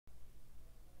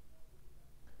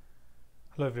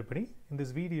Hello everybody. In this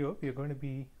video we are going to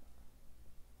be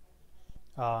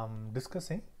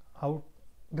discussing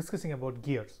about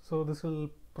gears. So this will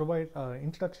provide an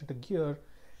introduction to gear,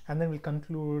 and then we'll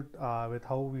conclude with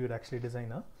how we would actually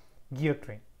design a gear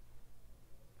train.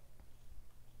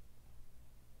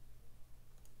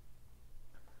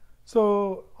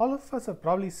 So all of us have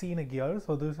probably seen a gear.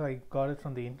 So this I got it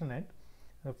from the internet,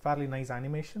 a fairly nice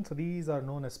animation. So these are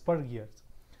known as spur gears.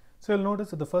 So you'll notice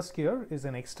that the first gear is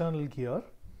an external gear,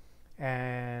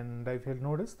 and if you'll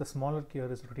notice, the smaller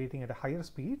gear is rotating at a higher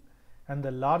speed and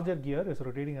the larger gear is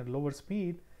rotating at lower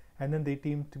speed, and then they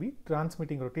seem to be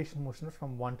transmitting rotation motion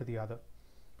from one to the other.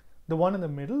 The one in the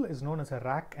middle is known as a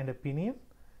rack and a pinion.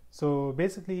 So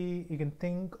basically you can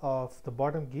think of the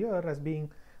bottom gear as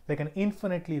being like an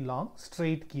infinitely long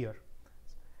straight gear,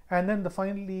 and then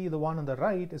finally the one on the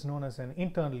right is known as an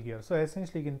internal gear. So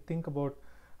essentially you can think about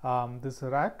this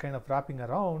rack kind of wrapping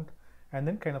around and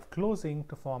then kind of closing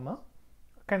to form a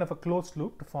kind of a closed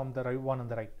loop to form the one on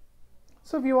the right.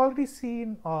 So we've already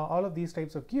seen all of these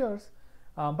types of gears,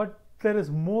 but there is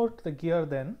more to the gear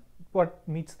than what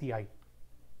meets the eye.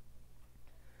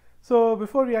 So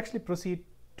before we actually proceed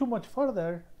too much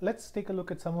further, let's take a look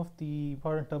at some of the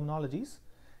important terminologies.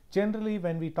 Generally,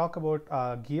 when we talk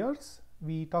about gears,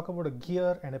 we talk about a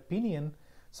gear and a pinion.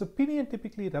 So pinion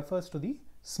typically refers to the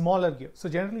smaller gear. So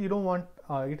generally you don't want,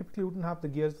 you typically wouldn't have the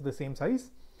gears of the same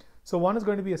size. So one is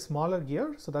going to be a smaller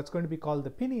gear, so that's going to be called the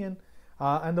pinion,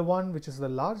 and the one which is the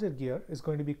larger gear is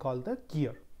going to be called the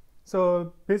gear.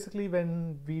 So basically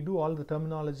when we do all the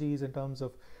terminologies in terms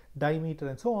of diameter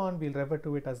and so on, we'll refer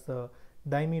to it as the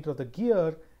diameter of the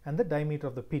gear and the diameter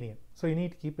of the pinion. So you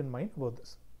need to keep in mind about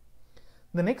this.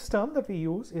 The next term that we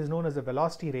use is known as the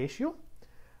velocity ratio.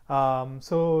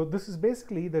 So this is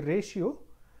basically the ratio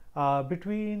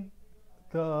between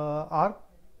the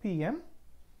RPM,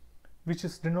 which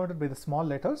is denoted by the small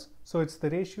letters. So it's the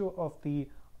ratio of the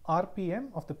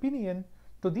RPM of the pinion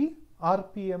to the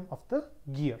RPM of the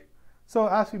gear. So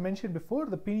as we mentioned before,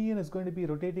 the pinion is going to be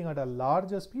rotating at a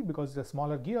larger speed because it's a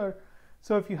smaller gear.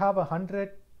 So if you have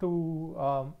 100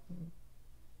 to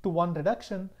 1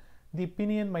 reduction, the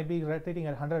pinion might be rotating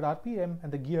at 100 RPM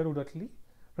and the gear would actually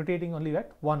rotating only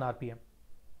at 1 RPM.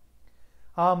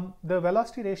 The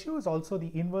velocity ratio is also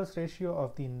the inverse ratio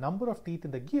of the number of teeth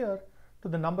in the gear to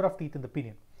the number of teeth in the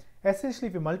pinion. Essentially,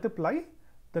 if you multiply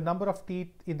the number of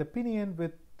teeth in the pinion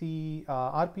with the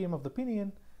RPM of the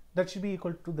pinion, that should be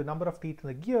equal to the number of teeth in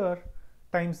the gear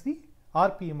times the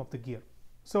RPM of the gear.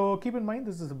 So keep in mind,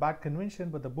 this is a bad convention,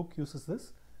 but the book uses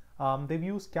this. They've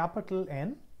used capital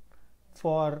N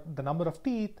for the number of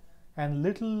teeth and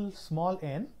little small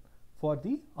n for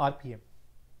the RPM.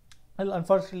 I'll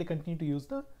unfortunately continue to use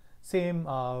the same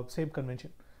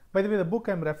convention. By the way, the book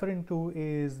I'm referring to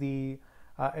is the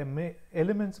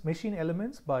Machine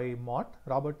Elements by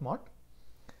Robert Mott.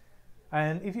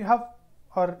 And if you have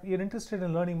or you're interested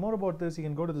in learning more about this, you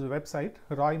can go to this website,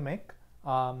 Roy Mech.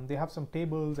 They have some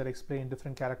tables that explain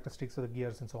different characteristics of the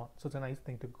gears and so on. So it's a nice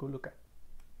thing to go look at.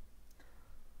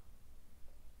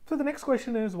 So the next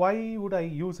question is, why would I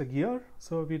use a gear?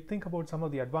 So we think about some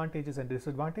of the advantages and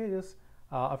disadvantages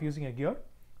of using a gear.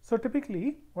 So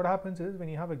typically what happens is when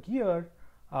you have a gear,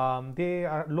 they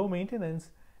are low maintenance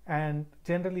and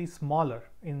generally smaller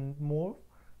and more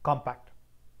compact.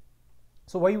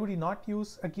 So why would you not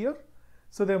use a gear?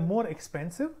 So they're more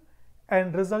expensive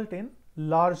and result in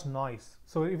large noise.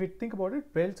 So if you think about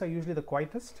it, belts are usually the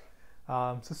quietest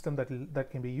system that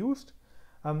can be used.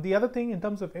 The other thing in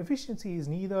terms of efficiency is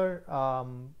neither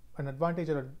an advantage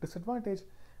or a disadvantage.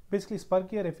 Basically, spur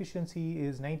gear efficiency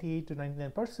is 98 to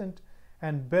 99%,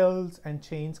 and belts and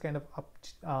chains kind of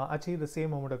achieve the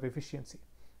same amount of efficiency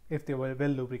if they were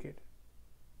well lubricated.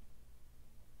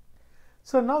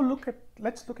 So now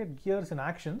let's look at gears in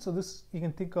action. So this you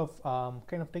can think of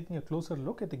kind of taking a closer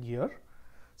look at the gear.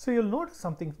 So you'll notice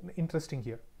something interesting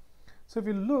here. So if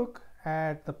you look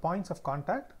at the points of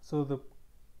contact, so the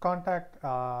contact,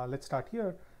 let's start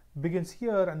here, begins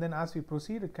here, and then as we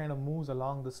proceed it kind of moves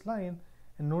along this line,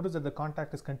 and notice that the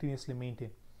contact is continuously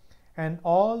maintained, and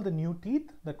all the new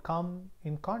teeth that come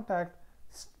in contact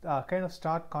kind of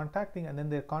start contacting, and then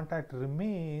their contact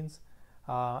remains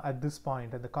at this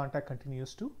point, and the contact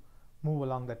continues to move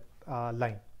along that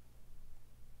line.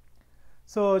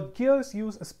 So gears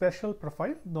use a special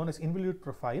profile known as involute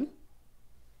profile,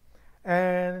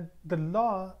 and the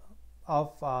law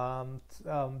of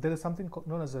there is something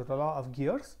known as the law of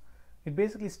gears. It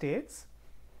basically states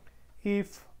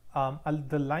if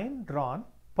the line drawn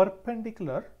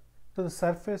perpendicular to the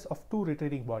surface of two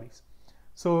rotating bodies.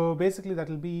 So basically that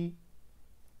will be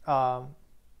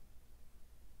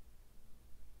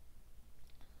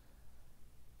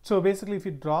So basically, if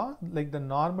you draw like the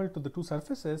normal to the two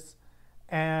surfaces,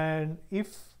 and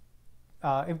if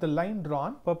the line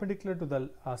drawn perpendicular to the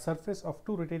surface of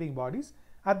two rotating bodies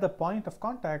at the point of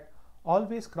contact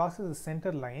always crosses the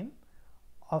center line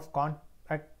of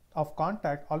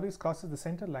contact always crosses the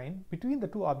center line between the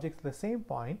two objects at the same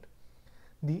point,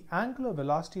 the angular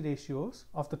velocity ratios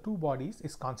of the two bodies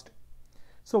is constant.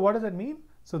 So what does that mean?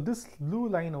 So this blue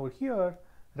line over here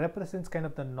represents kind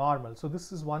of the normal. So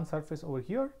this is one surface over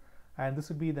here, and this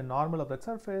would be the normal of that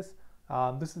surface.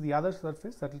 This is the other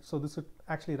surface, so this would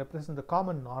actually represent the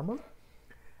common normal.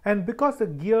 And because the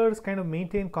gears kind of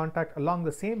maintain contact along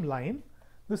the same line,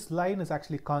 this line is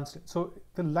actually constant. So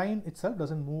the line itself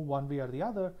doesn't move one way or the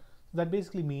other. That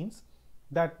basically means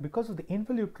that because of the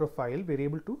involute profile, we're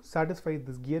able to satisfy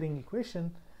this gearing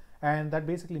equation, and that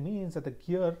basically means that the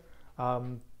gear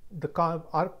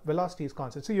arc velocity is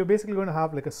constant. So you're basically going to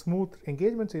have like a smooth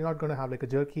engagement, so you're not going to have like a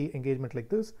jerky engagement like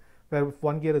this, where if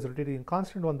one gear is rotating in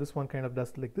constant one, this one kind of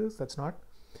does like this. That's not.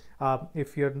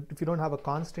 If you don't have a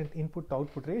constant input to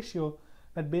output ratio,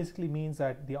 that basically means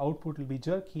that the output will be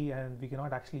jerky and we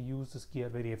cannot actually use this gear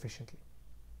very efficiently.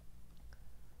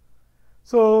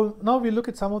 So now we look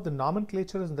at some of the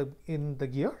nomenclatures in the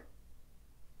gear.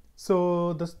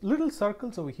 So the little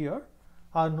circles over here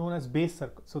are known as base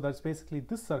circles. So that's basically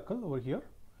this circle over here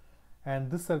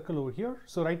and this circle over here.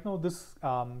 So right now this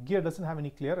gear doesn't have any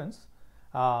clearance.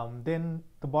 Then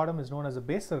the bottom is known as a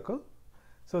base circle.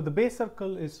 So the base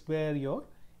circle is where your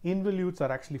involutes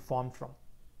are actually formed from.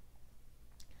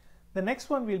 The next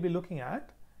one we'll be looking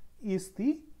at is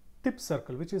the tip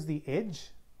circle, which is the edge.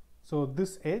 So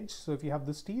this edge, so if you have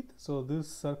this teeth, so this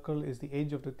circle is the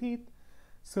edge of the teeth.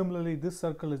 Similarly, this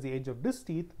circle is the edge of this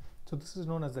teeth. So this is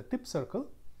known as the tip circle.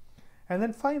 And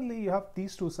then finally, you have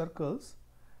these two circles.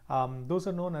 Those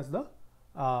are known as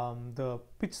the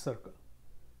pitch circle.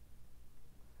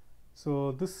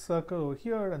 So this circle over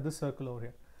here and this circle over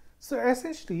here. So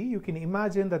essentially, you can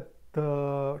imagine that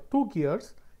the two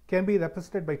gears can be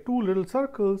represented by two little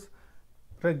circles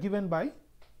given by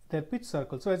their pitch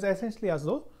circle. So it's essentially as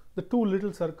though the two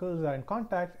little circles are in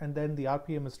contact and then the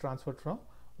RPM is transferred from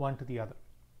one to the other.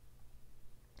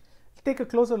 Take a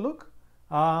closer look.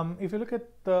 If you look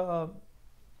at the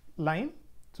line,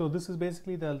 so this is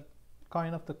basically the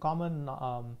kind of the common,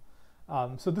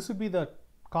 so this would be the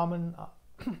common,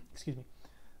 excuse me,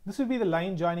 this would be the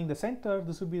line joining the center,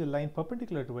 this would be the line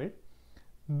perpendicular to it.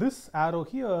 This arrow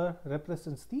here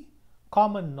represents the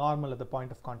common normal at the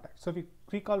point of contact. So if you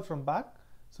recall from back,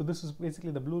 so this is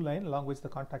basically the blue line along which the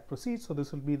contact proceeds, so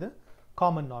this will be the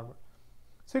common normal.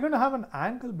 So you're going to have an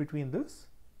angle between this,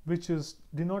 which is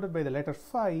denoted by the letter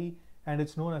phi, and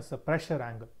it's known as the pressure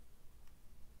angle.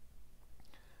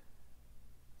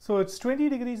 So it's 20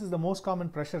 degrees is the most common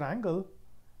pressure angle,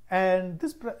 and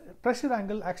this pressure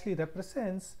angle actually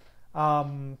represents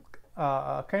kind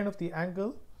of the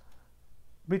angle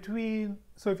between,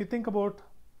 so if you think about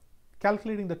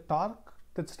calculating the torque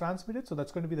that's transmitted, so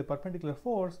that's going to be the perpendicular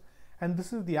force, and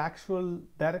this is the actual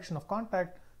direction of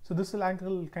contact, so this will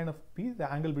angle kind of be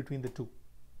the angle between the two.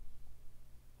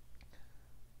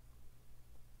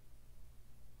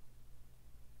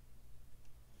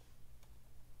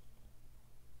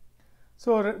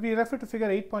 So we refer to figure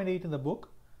 8.8 in the book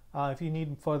if you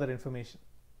need further information.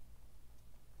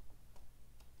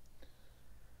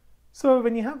 So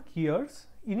when you have gears,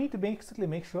 you need to basically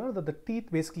make sure that the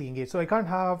teeth basically engage. So I can't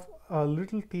have a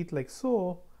little teeth like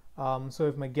so. So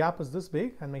if my gap is this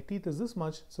big and my teeth is this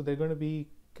much, so they're going to be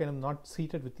kind of not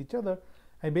seated with each other.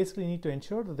 I basically need to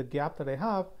ensure that the gap that I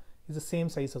have is the same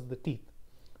size as the teeth.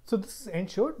 So this is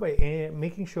ensured by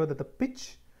making sure that the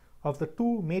pitch of the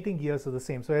two mating gears are the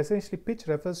same. So essentially pitch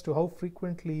refers to how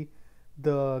frequently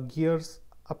the gears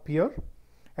appear,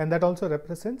 and that also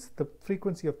represents the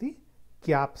frequency of the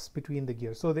gaps between the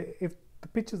gears. So if the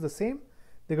pitch is the same,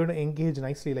 they're going to engage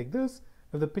nicely like this.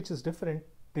 If the pitch is different,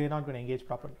 they're not going to engage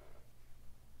properly.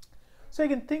 So you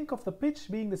can think of the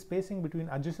pitch being the spacing between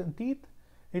adjacent teeth.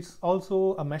 It's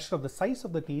also a measure of the size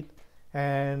of the teeth,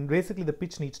 and basically the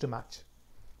pitch needs to match.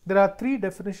 There are three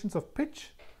definitions of pitch.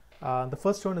 The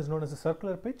first one is known as a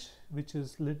circular pitch, which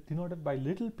is denoted by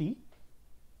little p.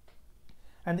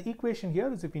 And the equation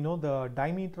here is if you know the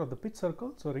diameter of the pitch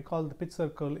circle. So recall the pitch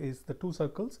circle is the two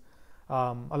circles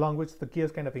along which the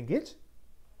gears kind of engage.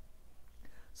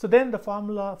 So then the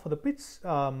formula for the pitch,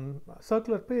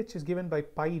 circular pitch, is given by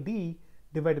pi d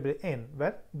divided by n,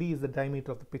 where d is the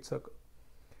diameter of the pitch circle.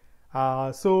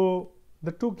 So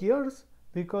the two gears,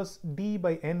 because d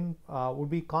by n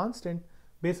would be constant,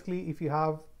 basically if you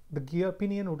have the gear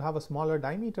pinion would have a smaller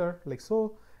diameter like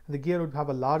so, and the gear would have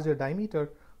a larger diameter.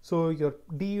 so your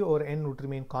D over N would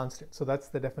remain constant. So that's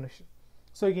the definition.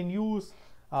 So you can use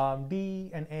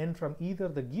D and N from either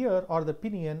the gear or the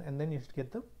pinion, and then you should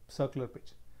get the circular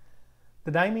pitch.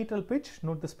 The diametral pitch,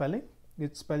 note the spelling,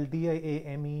 it's spelled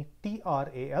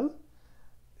diametral,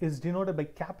 is denoted by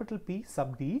capital P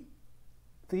sub D.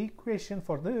 The equation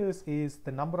for this is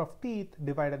the number of teeth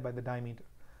divided by the diameter.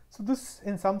 So this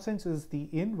in some sense is the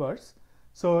inverse.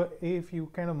 So if you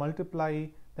kind of multiply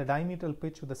the diametral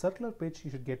pitch with the circular pitch,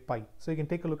 you should get pi. So you can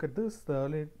take a look at this,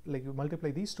 like you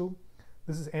multiply these two,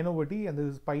 this is N over D and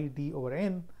this is pi D over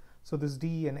N. So this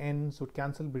D and N would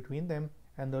cancel between them,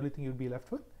 and the only thing you'd be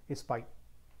left with is pi.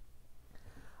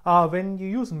 When you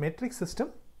use metric system,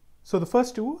 so the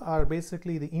first two are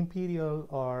basically the imperial,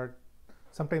 or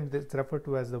sometimes it's referred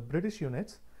to as the British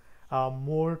units,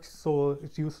 more so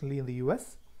it's usually in the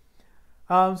US.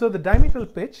 So the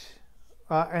diametral pitch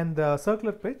and the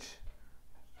circular pitch,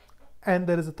 and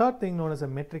there is a third thing known as a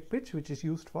metric pitch, which is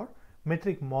used for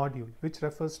metric module, which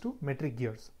refers to metric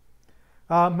gears.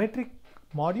 Metric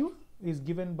module is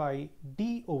given by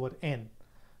D over N.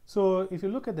 So if you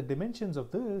look at the dimensions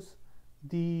of this,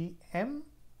 the M,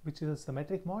 which is the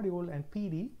metric module, and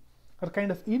PD are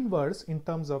kind of inverse in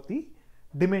terms of the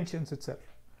dimensions itself.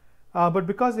 But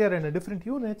because they are in a different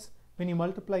units, when you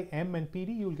multiply M and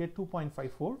PD, you will get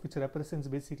 2.54, which represents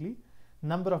basically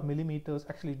number of millimeters.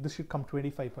 Actually, this should come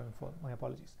 25.4. My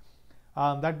apologies.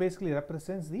 That basically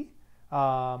represents the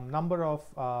number of.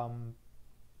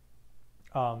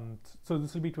 So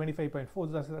this will be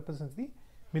 25.4. That represents the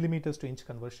millimeters to inch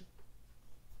conversion.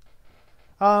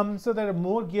 So there are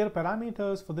more gear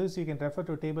parameters. For this, you can refer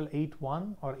to table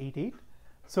 8.1 or 8.8.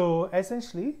 So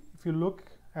essentially, if you look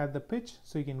at the pitch,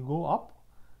 so you can go up,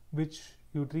 which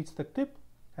you would reach the tip,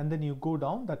 and then you go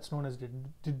down. That's known as the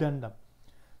dedendum.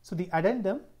 So the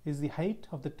addendum is the height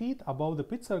of the teeth above the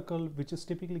pitch circle, which is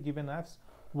typically given as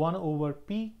 1 over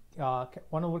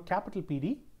capital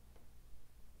PD.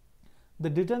 The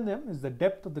dedendum is the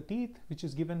depth of the teeth, which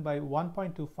is given by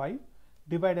 1.25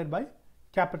 divided by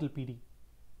capital PD,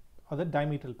 or the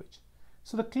diametral pitch.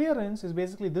 So the clearance is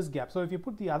basically this gap. So if you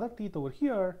put the other teeth over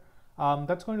here,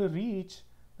 that's going to reach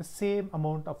the same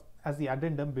amount of as the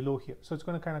addendum below here. So it's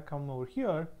going to kind of come over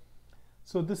here.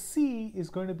 So the C is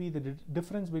going to be the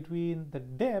difference between the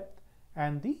depth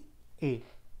and the A.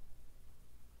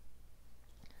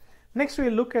 Next,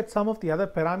 we'll look at some of the other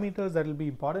parameters that will be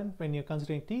important when you're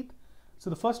considering teeth. So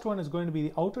the first one is going to be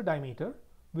the outer diameter,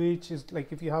 which is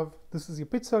like if you have, this is your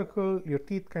pitch circle, your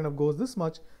teeth kind of goes this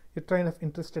much, you're kind of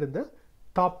interested in the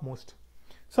topmost.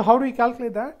 So how do we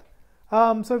calculate that?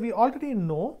 So we already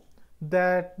know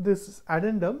that this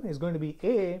addendum is going to be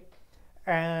A,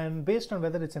 and based on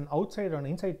whether it's an outside or an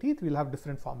inside teeth, we'll have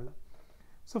different formula.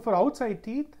 So for outside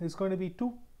teeth, it's going to be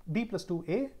D plus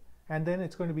 2A, and then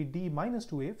it's going to be D minus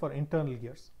 2A for internal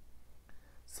gears.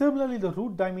 Similarly, the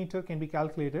root diameter can be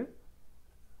calculated.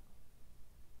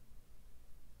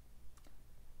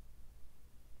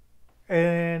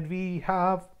 And we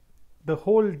have the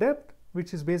hole depth,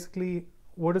 which is basically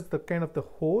what is the kind of the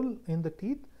hole in the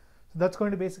teeth. So that's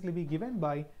going to basically be given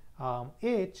by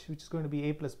H, which is going to be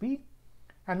A plus B.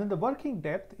 And then the working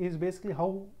depth is basically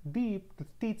how deep the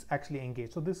teeth actually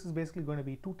engage. So this is basically going to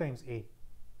be 2 times A.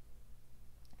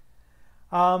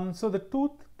 So the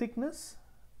tooth thickness,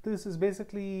 this is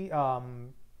basically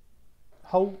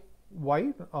how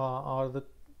wide or the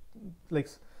like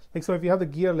so if you have the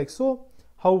gear like so,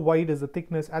 how wide is the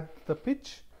thickness at the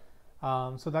pitch.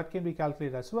 So that can be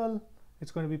calculated as well.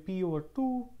 It's going to be P over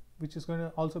 2, which is going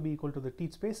to also be equal to the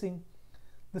teeth spacing.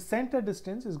 The center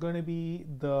distance is going to be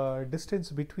the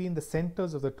distance between the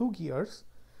centers of the two gears.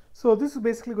 So this is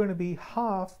basically going to be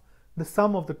half the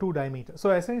sum of the two diameters.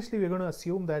 So essentially, we're going to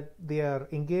assume that they are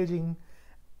engaging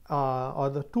or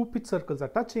the two pitch circles are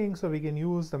touching. So we can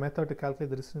use the method to calculate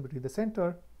the distance between the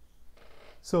center.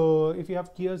 So if you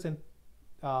have gears and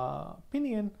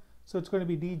pinion, so it's going to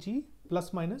be DG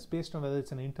plus minus based on whether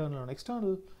it's an internal or an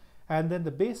external. And then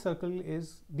the base circle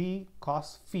is D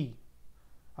cos phi.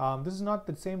 This is not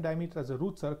the same diameter as a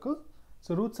root circle.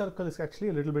 So root circle is actually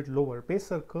a little bit lower. Base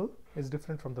circle is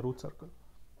different from the root circle.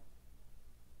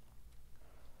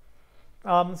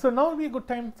 So now will be a good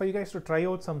time for you guys to try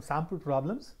out some sample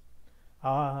problems.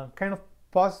 Kind of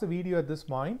pause the video at this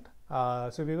point.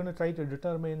 So we're going to try to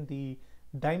determine the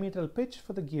diametral pitch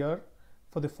for the gear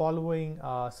for the following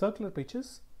circular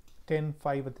pitches, 10,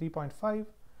 5, and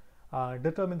 3.5.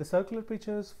 Determine the circular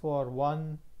pitches for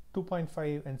 1,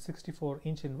 2.5, and 64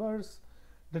 inch inverse.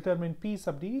 Determine P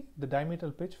sub D, the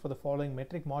diametral pitch for the following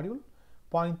metric module,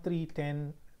 0.3,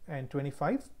 10, and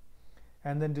 25.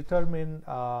 And then determine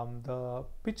the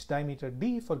pitch diameter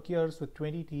D for gears with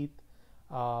 20 teeth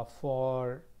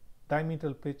for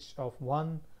diametral pitch of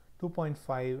 1,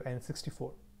 2.5 and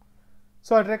 64.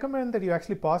 So I'd recommend that you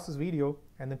actually pause this video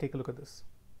and then take a look at this.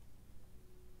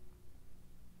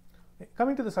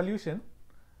 Coming to the solution,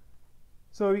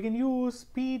 so we can use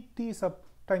PT sub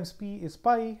times P is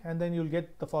pi, and then you'll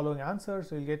get the following answer.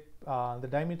 So you'll get the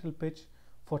diametral pitch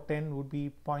for 10 would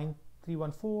be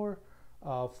 0.314,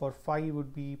 for 5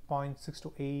 would be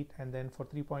 0.628, and then for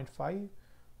 3.5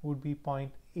 would be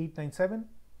 0.897.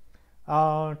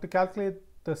 To calculate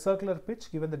the circular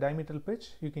pitch given the diametral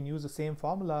pitch, you can use the same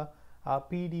formula,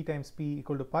 PD times P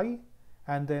equal to pi,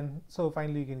 and then so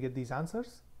finally you can get these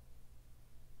answers.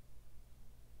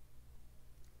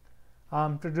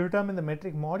 To determine the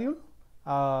metric module,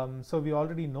 so we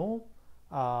already know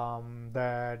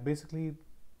that basically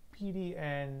PD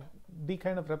and D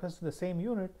kind of represent the same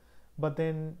unit, but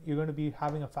then you're going to be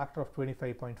having a factor of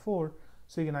 25.4,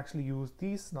 so you can actually use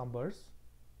these numbers,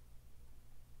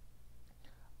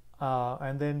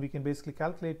 and then we can basically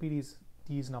calculate these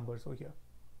numbers over here.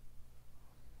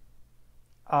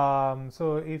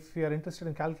 So if you are interested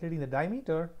in calculating the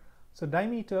diameter, so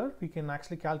diameter we can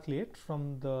actually calculate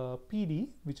from the PD,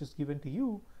 which is given to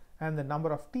you, and the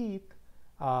number of teeth,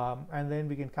 and then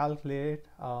we can calculate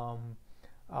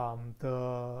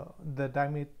the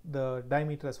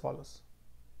diameter as follows.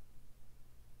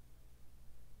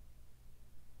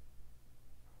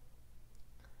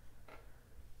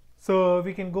 So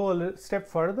we can go a step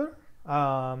further.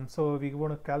 So we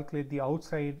want to calculate the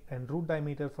outside and root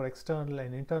diameter for external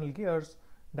and internal gears,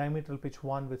 diametral pitch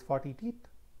 1 with 40 teeth.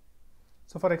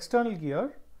 So for external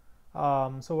gear,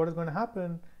 so what is going to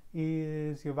happen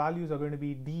is your values are going to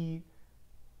be D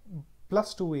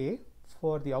plus 2A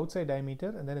for the outside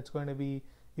diameter, and then it's going to be,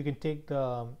 you can take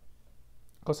the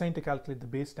cosine to calculate the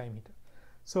base diameter.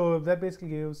 So that basically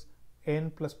gives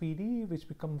N plus PD, which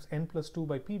becomes N plus 2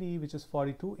 by PD, which is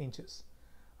 42 inches.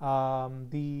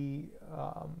 The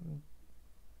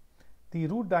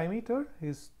root diameter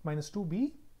is minus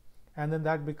 2B, and then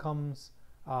that becomes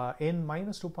N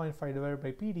minus 2.5 divided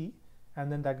by PD,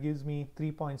 and then that gives me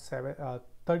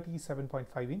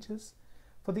 37.5 inches.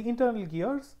 For the internal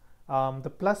gears,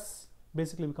 the plus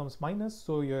basically becomes minus,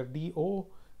 so your DO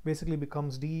basically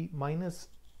becomes D minus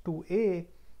 2A,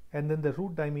 and then the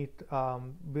root diameter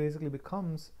basically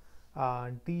becomes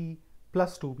D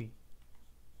plus 2B,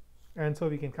 and so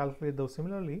we can calculate those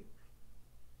similarly.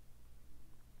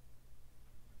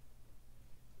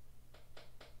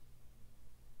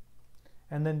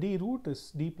 And then D root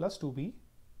is D plus 2B,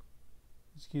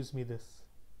 which gives me this.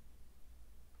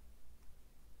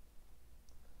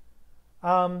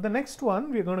 The next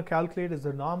one we're going to calculate is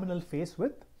the nominal face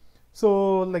width.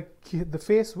 So like the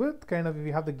face width, kind of, if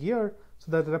you have the gear,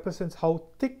 so that represents how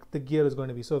thick the gear is going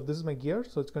to be. So if this is my gear,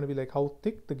 so it's going to be like how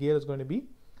thick the gear is going to be.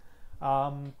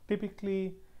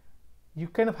 Typically you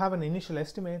kind of have an initial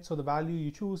estimate, so the value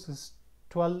you choose is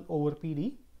 12 over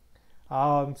PD.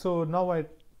 So now I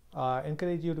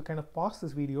encourage you to kind of pause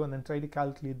this video and then try to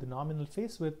calculate the nominal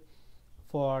face width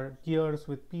for gears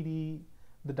with PD,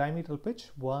 the diametral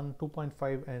pitch 1,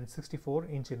 2.5 and 64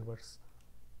 inch inverse.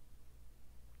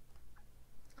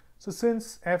 So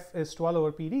since F is 12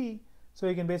 over PD, so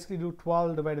you can basically do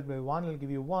 12 divided by 1 will give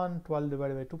you 1, 12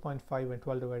 divided by 2.5 and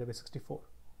 12 divided by 64.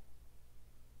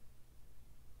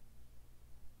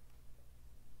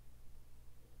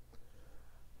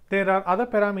 There are other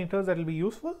parameters that will be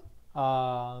useful.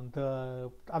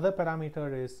 The other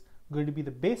parameter is going to be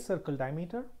the base circle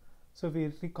diameter. So if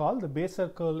you recall, the base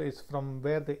circle is from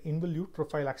where the involute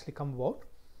profile actually come about.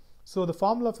 So the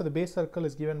formula for the base circle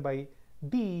is given by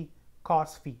D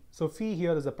cos phi. So phi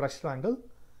here is the pressure angle.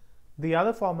 The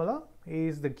other formula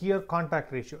is the gear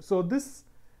contact ratio. So this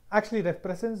actually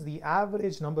represents the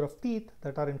average number of teeth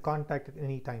that are in contact at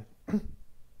any time.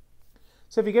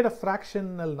 So if you get a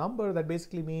fractional number, that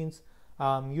basically means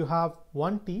you have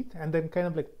one teeth and then kind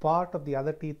of like part of the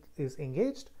other teeth is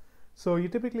engaged. So you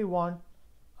typically want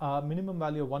a minimum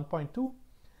value of 1.2.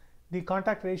 The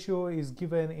contact ratio is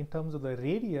given in terms of the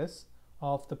radius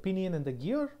of the pinion and the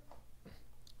gear.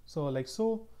 So like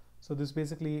so. So this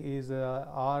basically is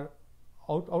our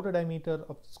outer diameter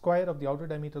of square of the outer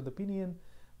diameter of the pinion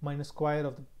minus square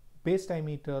of the base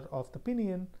diameter of the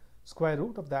pinion, square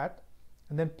root of that,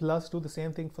 and then plus do the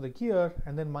same thing for the gear,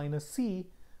 and then minus C,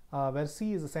 where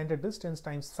C is the center distance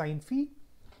times sine phi.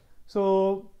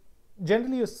 So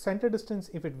generally your center distance,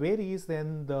 if it varies,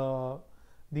 then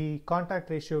the contact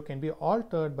ratio can be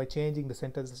altered by changing the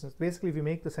center distance. Basically, if you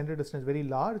make the center distance very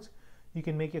large, you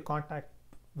can make your contact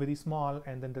very small,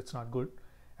 and then that's not good.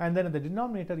 And then in the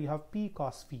denominator you have P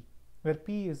cos phi, where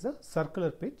P is the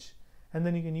circular pitch, and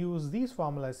then you can use these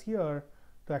formulas here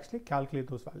to actually calculate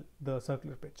those values, the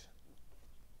circular pitch.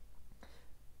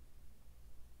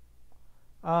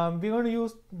 We're going to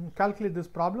calculate this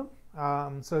problem.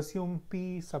 So assume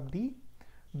P sub D,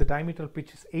 the diameter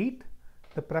pitch is 8,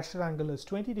 the pressure angle is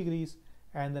 20 degrees,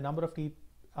 and the number of teeth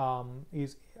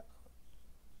is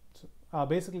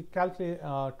basically calculate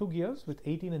 2 gears with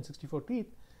 18 and 64 teeth,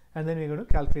 and then we're going to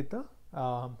calculate the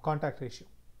contact ratio.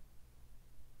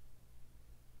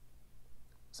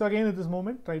 So again, at this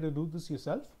moment, try to do this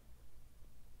yourself.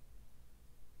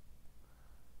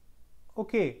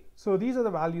 Okay, so these are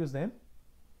the values then.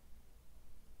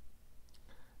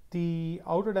 The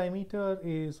outer diameter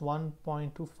is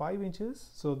 1.25 inches.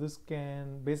 So this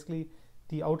can basically,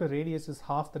 the outer radius is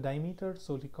half the diameter.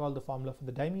 So recall the formula for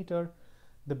the diameter.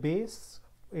 The base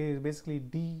is basically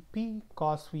dp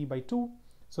cos phi by 2.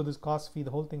 So this cos phi,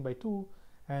 the whole thing by 2.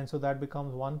 And so that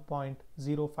becomes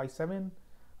 1.057.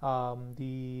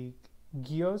 The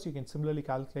gears, you can similarly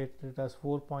calculate it as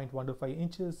 4.125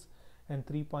 inches and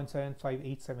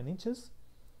 3.7587 inches.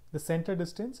 The center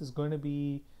distance is going to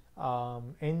be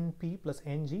np plus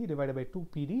ng divided by 2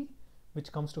 pd,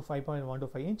 which comes to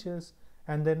 5.125 inches,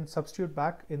 and then substitute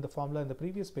back in the formula in the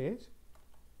previous page,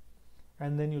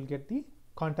 and then you'll get the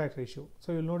contact ratio.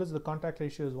 So you'll notice the contact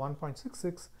ratio is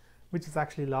 1.66, which is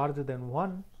actually larger than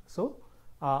 1. So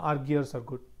our gears are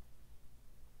good.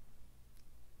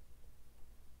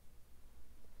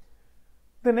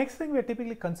 The next thing we're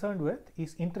typically concerned with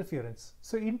is interference.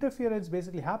 So interference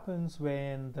basically happens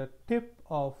when the tip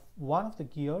of one of the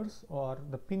gears or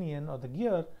the pinion or the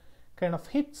gear kind of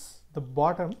hits the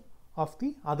bottom of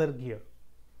the other gear.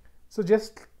 So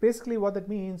just basically what that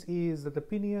means is that the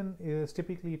pinion is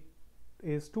typically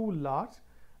too large,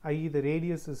 i.e. the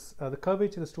radius is, the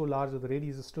curvature is too large or the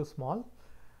radius is too small.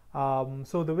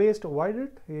 So the ways to avoid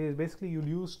it is basically you'll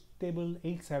use table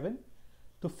 8.7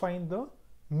 to find the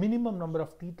minimum number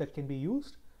of teeth that can be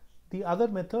used. The other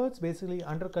methods, basically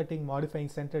undercutting, modifying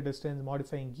center distance,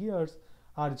 modifying gears,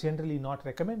 are generally not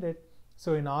recommended.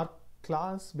 So in our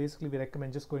class, basically we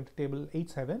recommend just going to table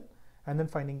 8.7 and then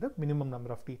finding the minimum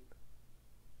number of teeth.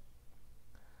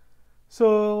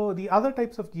 So the other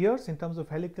types of gears in terms of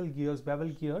helical gears, bevel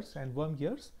gears, and worm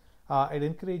gears, I'd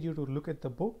encourage you to look at the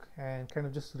book and kind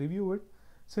of just review it.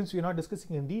 Since we're not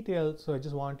discussing in detail, so I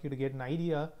just want you to get an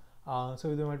idea.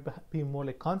 So there might be more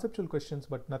like conceptual questions,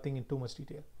 but nothing in too much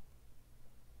detail.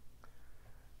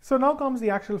 So now comes the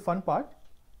actual fun part,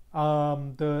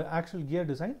 the actual gear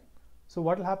design. So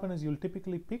what will happen is you'll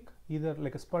typically pick either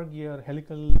like a spur gear,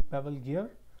 helical bevel gear,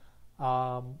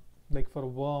 like for a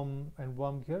worm and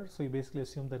worm gear. So you basically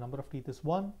assume the number of teeth is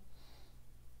 1.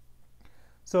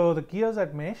 So the gears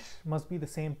at mesh must be the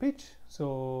same pitch.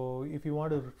 So if you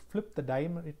want to flip the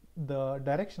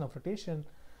direction of rotation,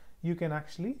 you can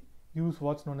actually use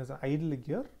what's known as an idle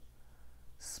gear.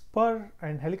 Spur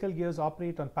and helical gears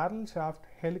operate on parallel shaft,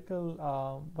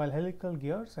 while helical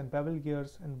gears and bevel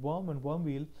gears and worm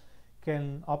wheel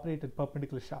can operate at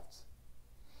perpendicular shafts.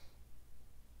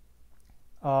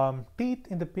 Teeth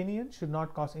in the pinion should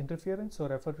not cause interference, so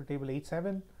refer to table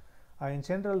 8.7. In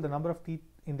general, the number of teeth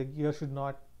in the gear should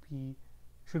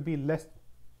be less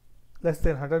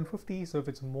than 150. So if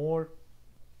it's more,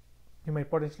 you might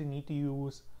potentially need to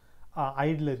use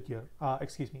idler gear,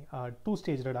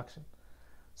 two-stage reduction.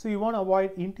 So you want to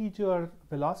avoid integer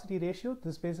velocity ratio.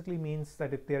 This basically means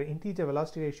that if there are integer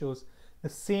velocity ratios, the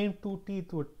same two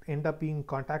teeth would end up being in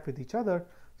contact with each other.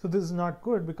 So this is not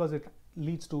good because it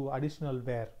leads to additional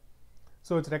wear.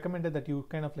 So it's recommended that you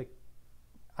kind of like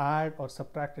add or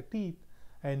subtract a teeth.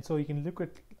 And so you can look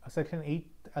at section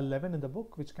 8.11 in the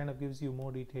book, which kind of gives you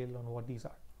more detail on what these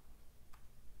are.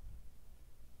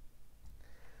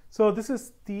 So this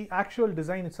is the actual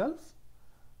design itself.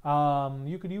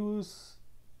 You could use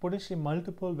potentially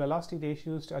multiple velocity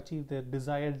ratios to achieve the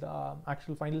desired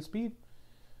actual final speed.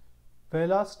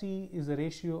 Velocity is the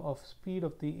ratio of speed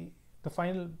of the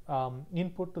final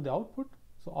input to the output.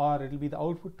 So, or it will be the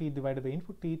output teeth divided by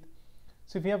input teeth.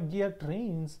 So if you have gear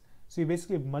trains, so you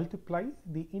basically multiply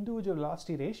the individual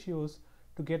velocity ratios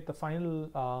to get the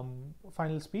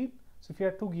final speed. So if you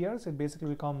have two gears, it basically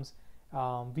becomes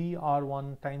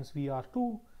VR1 times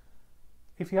VR2.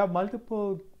 If you have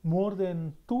more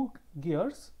than two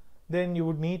gears, then you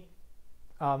would need,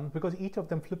 because each of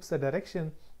them flips the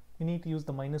direction, you need to use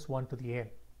the -1 to the n.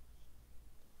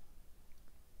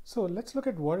 So let's look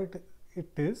at what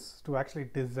it is to actually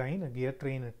design a gear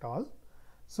train at all.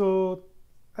 So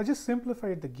I just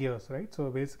simplified the gears, right? So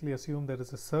basically assume there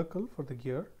is a circle for the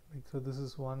gear. Like, so this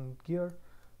is one gear.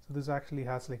 So this actually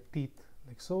has like teeth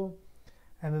like so.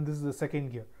 And then this is the second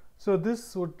gear. So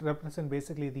this would represent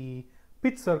basically the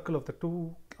pitch circle of the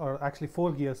two, or actually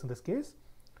 4 gears in this case.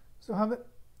 So I have an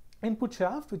input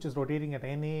shaft which is rotating at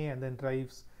NA and then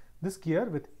drives this gear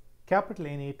with capital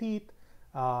NA teeth,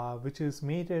 which is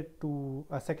mated to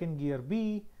a second gear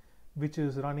B, which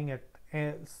is running at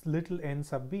little n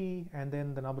sub B, and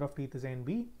then the number of teeth is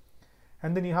NB.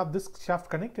 And then you have this shaft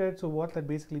connected. So what that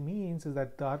basically means is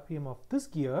that the RPM of this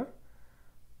gear,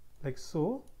 like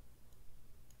so,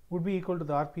 would be equal to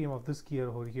the RPM of this gear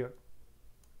over here.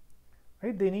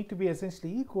 Right? They need to be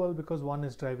essentially equal because one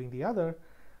is driving the other.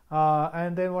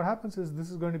 And then what happens is this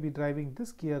is going to be driving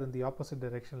this gear in the opposite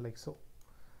direction, like so.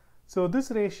 So this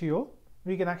ratio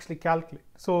we can actually calculate.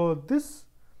 So this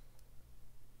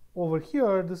over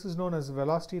here, this is known as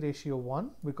velocity ratio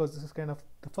 1 because this is kind of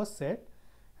the first set.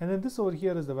 And then this over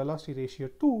here is the velocity ratio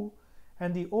 2.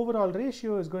 And the overall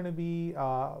ratio is going to be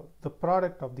the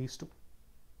product of these two.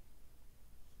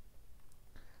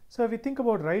 So if we think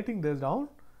about writing this down,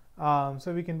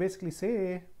 so we can basically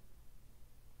say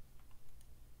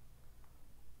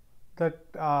that,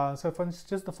 so for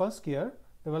just the first gear,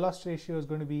 the velocity ratio is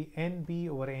going to be NB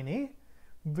over NA,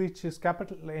 which is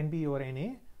capital NB over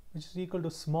NA, which is equal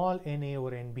to small na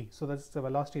over nb. So that's the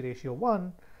velocity ratio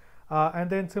 1. And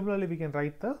then similarly, we can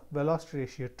write the velocity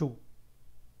ratio 2.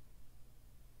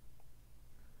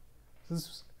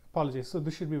 Apologies. So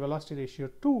this should be velocity ratio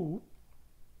 2.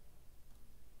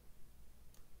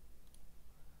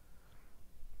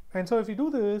 And so if you do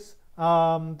this,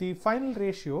 the final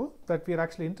ratio that we are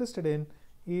actually interested in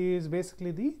is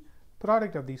basically the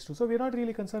product of these two. So we are not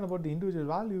really concerned about the individual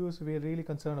values. We are really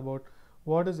concerned about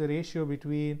what is the ratio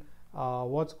between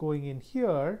what's going in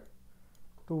here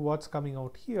to what's coming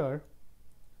out here.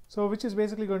 So which is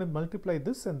basically going to multiply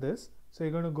this and this. So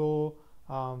you're going to go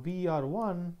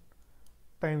VR1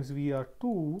 times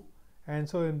VR2. And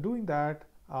so in doing that,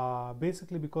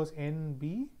 basically because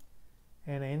NB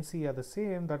and NC are the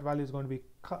same, that value is going to be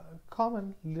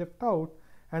common, left out,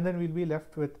 and then we'll be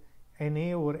left with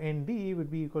NA over ND would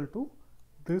be equal to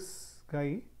this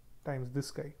guy times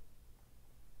this guy.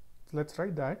 So let's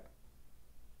write that.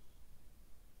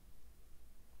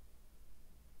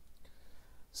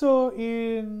 So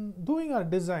in doing our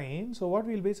design, so what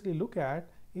we'll basically look at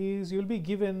is you'll be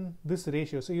given this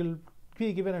ratio. So you'll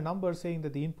be given a number saying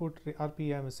that the input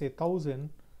RPM is say 1000.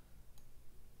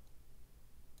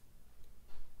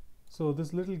 So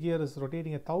this little gear is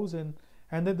rotating at 1000,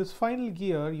 and then this final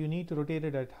gear you need to rotate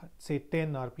it at say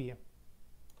 10 RPM.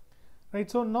 Right.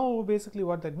 So now basically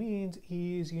what that means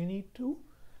is you need to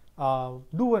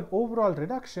do an overall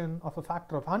reduction of a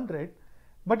factor of 100,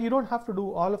 but you don't have to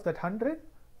do all of that 100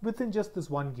 within just this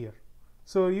one gear.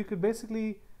 So you could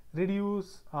basically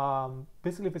reduce,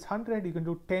 basically if it's 100, you can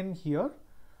do 10 here.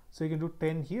 So you can do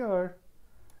 10 here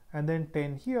and then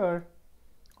 10 here,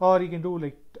 or you can do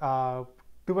like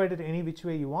divide it any which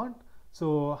way you want.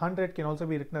 So 100 can also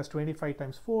be written as 25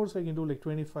 times 4. So you can do like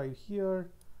 25 here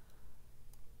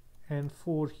and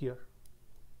 4 here.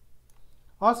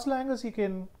 As long as you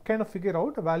can kind of figure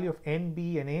out a value of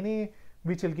NB and NA,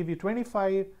 which will give you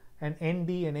 25, and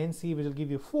ND and NC, which will give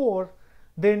you 4,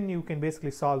 then you can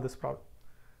basically solve this problem.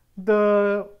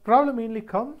 The problem mainly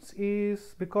comes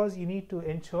is because you need to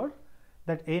ensure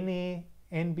that NA,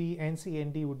 NB, NC,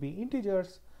 ND would be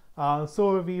integers.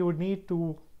 So we would need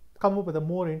to come up with a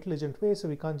more intelligent way. So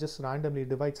we can't just randomly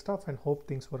divide stuff and hope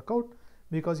things work out,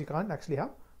 because you can't actually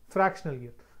have fractional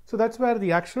gear. So that's where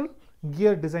the actual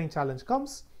gear design challenge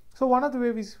comes. So one of the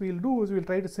ways we'll do is we'll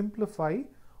try to simplify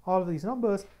all of these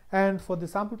numbers, and for the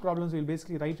sample problems we'll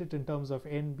basically write it in terms of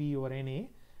NB over NA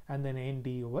and then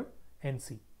ND over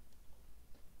NC.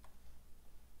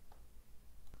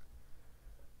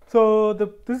 So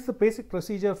this is the basic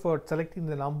procedure for selecting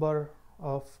the number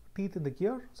of teeth in the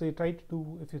gear. So you try to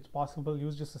do, if it's possible,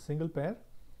 use just a single pair.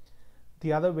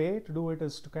 The other way to do it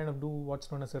is to kind of do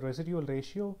what's known as a residual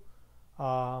ratio.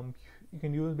 You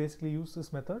can basically use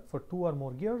this method for 2 or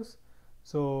more gears.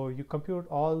 So you compute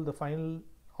all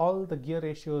the gear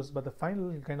ratios, but the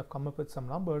final you kind of come up with some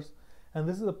numbers, and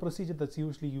this is a procedure that's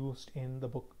usually used in the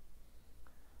book.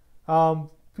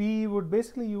 We would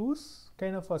basically use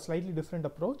kind of a slightly different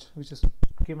approach, which is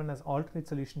given as alternate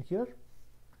solution here.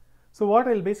 So what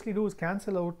I'll basically do is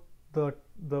cancel out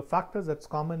the factors that's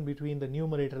common between the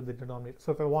numerator and the denominator.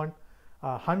 So if I want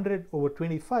 100 over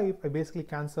 25, I basically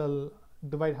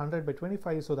divide 100 by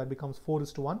 25, so that becomes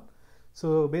 4:1.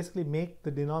 So basically make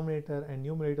the denominator and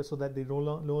numerator so that they no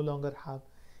longer have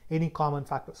any common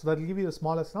factor. So that will give you the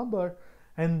smallest number,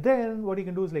 and then what you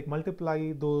can do is like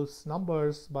multiply those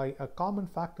numbers by a common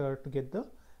factor to get the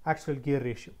actual gear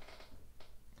ratio.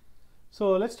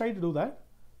 So let's try to do that.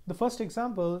 The first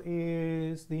example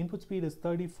is the input speed is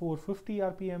 3450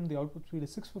 RPM, the output speed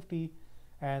is 650,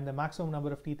 and the maximum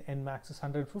number of teeth n max is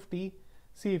 150.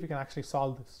 See if you can actually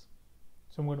solve this.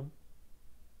 So I'm going to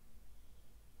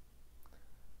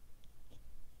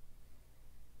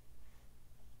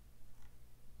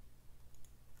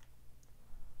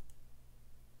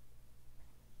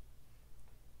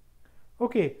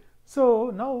okay,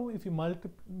 so now if you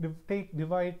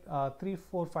divide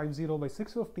 3450 by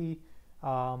 650,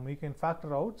 you can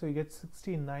factor out, so you get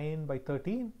 69 by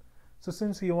 13. So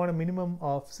since you want a minimum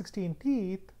of 16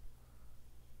 teeth,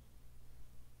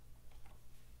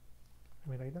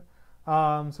 let me write that.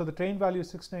 So the train value is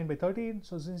 69 by 13.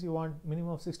 So since you want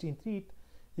minimum of 16 teeth,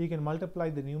 you can multiply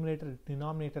the numerator and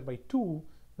denominator by 2.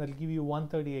 That will give you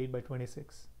 138 by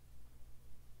 26.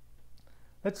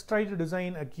 Let's try to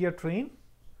design a gear train.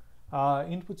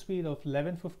 Input speed of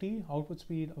 1150, output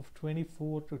speed of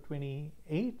 24 to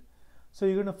 28. So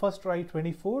you're going to first try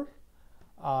 24,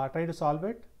 try to solve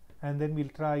it, and then we'll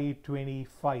try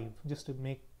 25 just to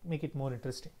make it more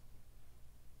interesting.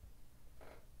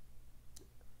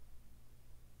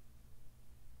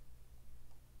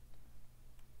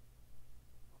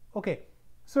 Okay,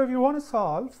 so if you want to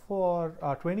solve for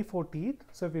 24 teeth,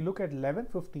 so if you look at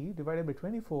 1150 divided by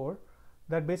 24,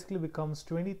 that basically becomes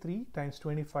 23 times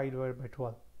 25 divided by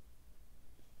 12.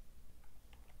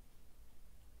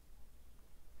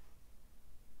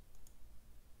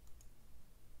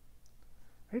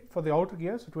 Right, for the outer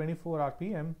gear, so 24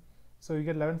 RPM, so you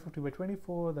get 1150 by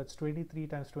 24, that's 23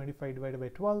 times 25 divided by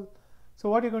 12. So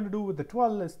what you're going to do with the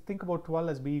 12 is think about 12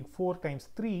 as being 4 times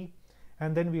 3,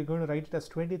 and then we're going to write it as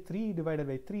 23 divided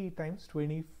by 3 times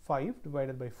 25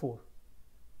 divided by 4.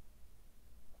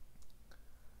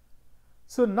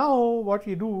 So now what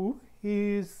you do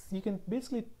is you can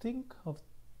basically think of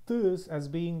this as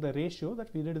being the ratio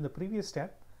that we did in the previous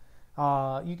step.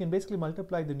 You can basically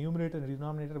multiply the numerator and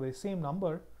denominator by the same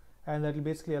number, and that will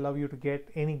basically allow you to get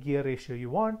any gear ratio you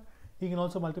want. You can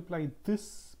also multiply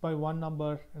this by one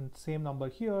number and same number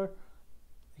here.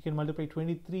 You can multiply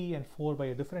 23 and 4 by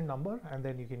a different number, and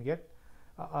then you can get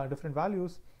different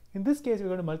values. In this case, we're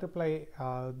going to multiply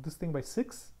this thing by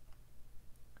 6.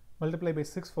 Multiply by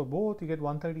 6 for both, you get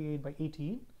 138 by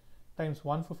 18 times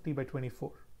 150 by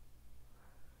 24.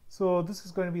 So this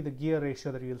is going to be the gear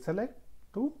ratio that you will select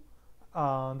to.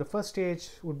 The first stage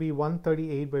would be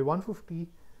 138 by 150,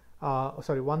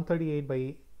 138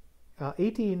 by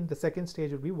 18. The second stage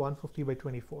would be 150 by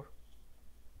 24.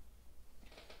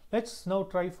 Let's now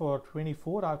try for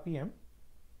 24 RPM.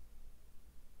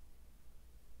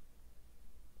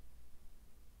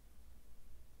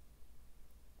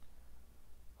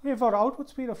 Okay, for output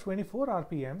speed of 24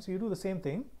 RPM, so you do the same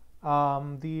thing.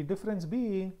 The difference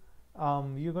being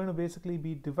you're going to basically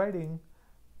be dividing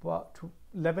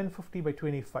 1150 by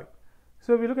 25.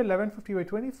 So if you look at 1150 by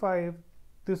 25,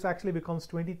 this actually becomes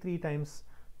 23 times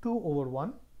 2 over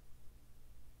 1.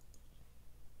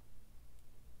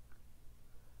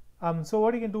 So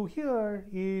what you can do here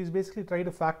is basically try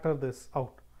to factor this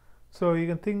out. So you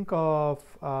can think of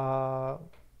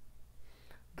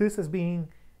this as being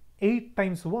 8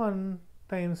 times 1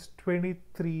 times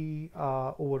 23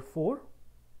 over 4.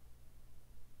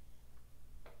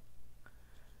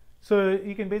 So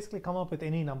you can basically come up with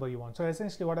any number you want. So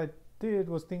essentially what I did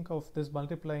was think of this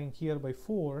multiplying here by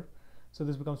 4. So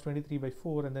this becomes 23 by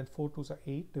 4, and then 4 2s are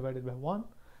 8 divided by 1.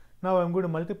 Now I'm going to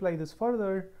multiply this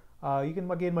further. You can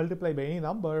again multiply by any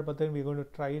number, but then we're going to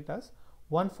try it as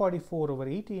 144 over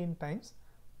 18 times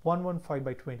 115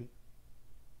 by 20.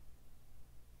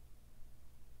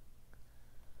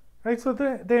 Right, so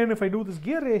then if I do this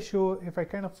gear ratio, if I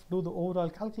kind of do the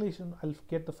overall calculation, I'll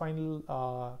get the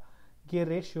final gear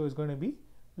ratio is going to be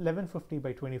 1150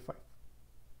 by 25.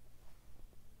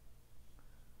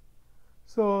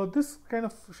 So this kind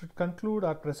of should conclude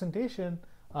our presentation.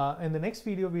 In the next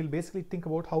video, we'll basically think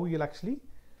about how you'll actually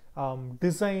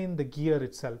design the gear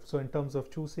itself. So in terms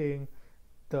of choosing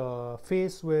the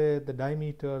face width, the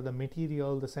diameter, the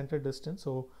material, the center distance.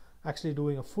 So actually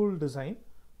doing a full design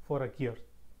for a gear.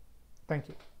 Thank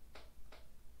you.